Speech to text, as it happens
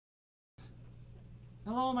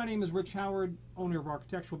Hello, my name is Rich Howard, owner of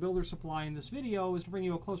Architectural Builder Supply, and this video is to bring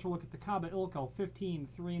you a closer look at the Kaba Ilco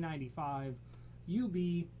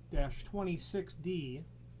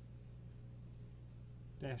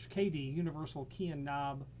 15395UB-26D-KD Universal Key and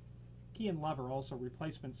Knob, Key and Lever, also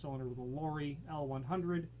replacement cylinder with a Lori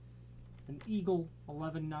L100, an Eagle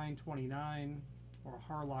 11929, or a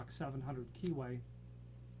Harlock 700 keyway.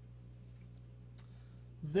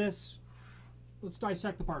 Let's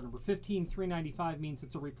dissect the part number. 15395 means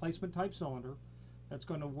it's a replacement type cylinder that's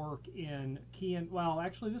going to work in key and, well,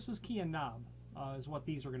 actually this is key and knob is what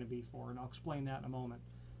these are going to be for, and I'll explain that in a moment.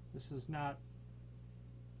 This is not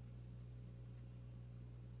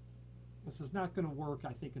going to work,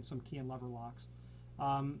 I think, in some key and lever locks.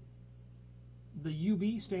 The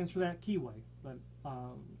UB stands for that keyway, that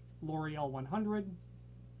Lori L100,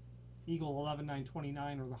 Eagle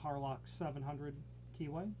 11929, or the Harlock 700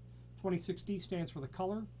 keyway. 26D stands for the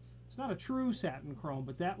color. It's not a true satin chrome,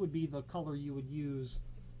 but that would be the color you would use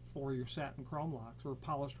for your satin chrome locks, or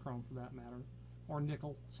polished chrome for that matter, or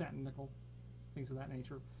nickel, satin nickel, things of that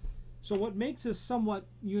nature. So what makes this somewhat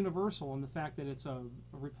universal in the fact that it's a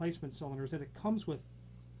replacement cylinder is that it comes with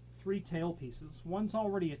 3 tail pieces. One's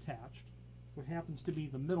already attached, what happens to be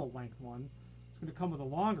the middle length one. It's going to come with a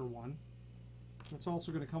longer one. It's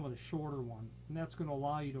also going to come with a shorter one, and that's going to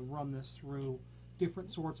allow you to run this through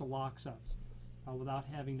different sorts of lock sets without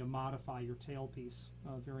having to modify your tailpiece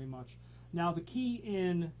very much. Now the key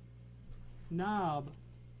in knob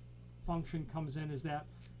function comes in is that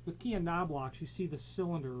with key and knob locks you see the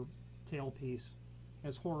cylinder tailpiece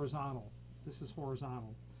as horizontal. This is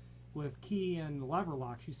horizontal. With key and lever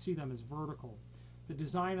locks you see them as vertical. The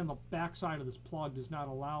design on the back side of this plug does not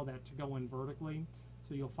allow that to go in vertically,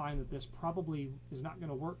 so you'll find that this probably is not going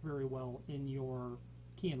to work very well in your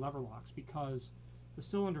key and lever locks because the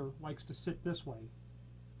cylinder likes to sit this way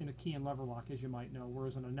in a key and lever lock, as you might know,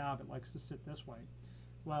 whereas in a knob it likes to sit this way.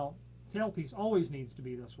 Well, tailpiece always needs to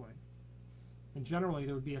be this way, and generally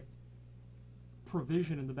there would be a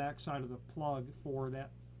provision in the back side of the plug for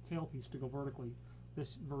that tailpiece to go vertically.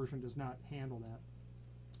 This version does not handle that.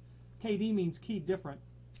 KD means keyed different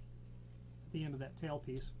at the end of that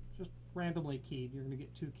tailpiece, just randomly keyed. You're going to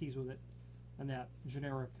get 2 keys with it and that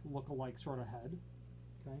generic look-alike sort of head.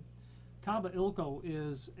 Okay. Kaba Ilco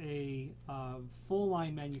is a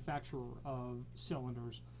full-line manufacturer of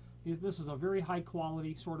cylinders. This is a very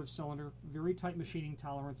high-quality sort of cylinder, very tight machining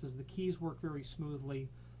tolerances. The keys work very smoothly.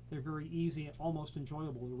 They're very easy and almost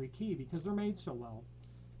enjoyable to rekey because they're made so well.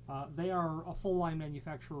 They are a full-line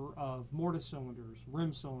manufacturer of mortise cylinders,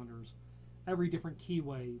 rim cylinders, every different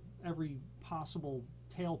keyway, every possible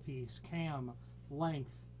tailpiece, cam,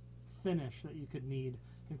 length, finish that you could need.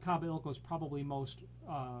 And Kaba Ilco is probably most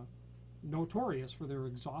notorious for their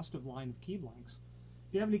exhaustive line of key blanks.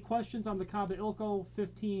 If you have any questions on the Kaba Ilco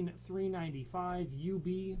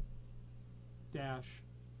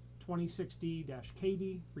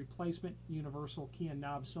 15395UB-26D-KD replacement universal key and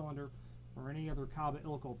knob cylinder, or any other Kaba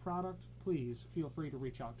Ilco product, please feel free to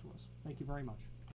reach out to us. Thank you very much.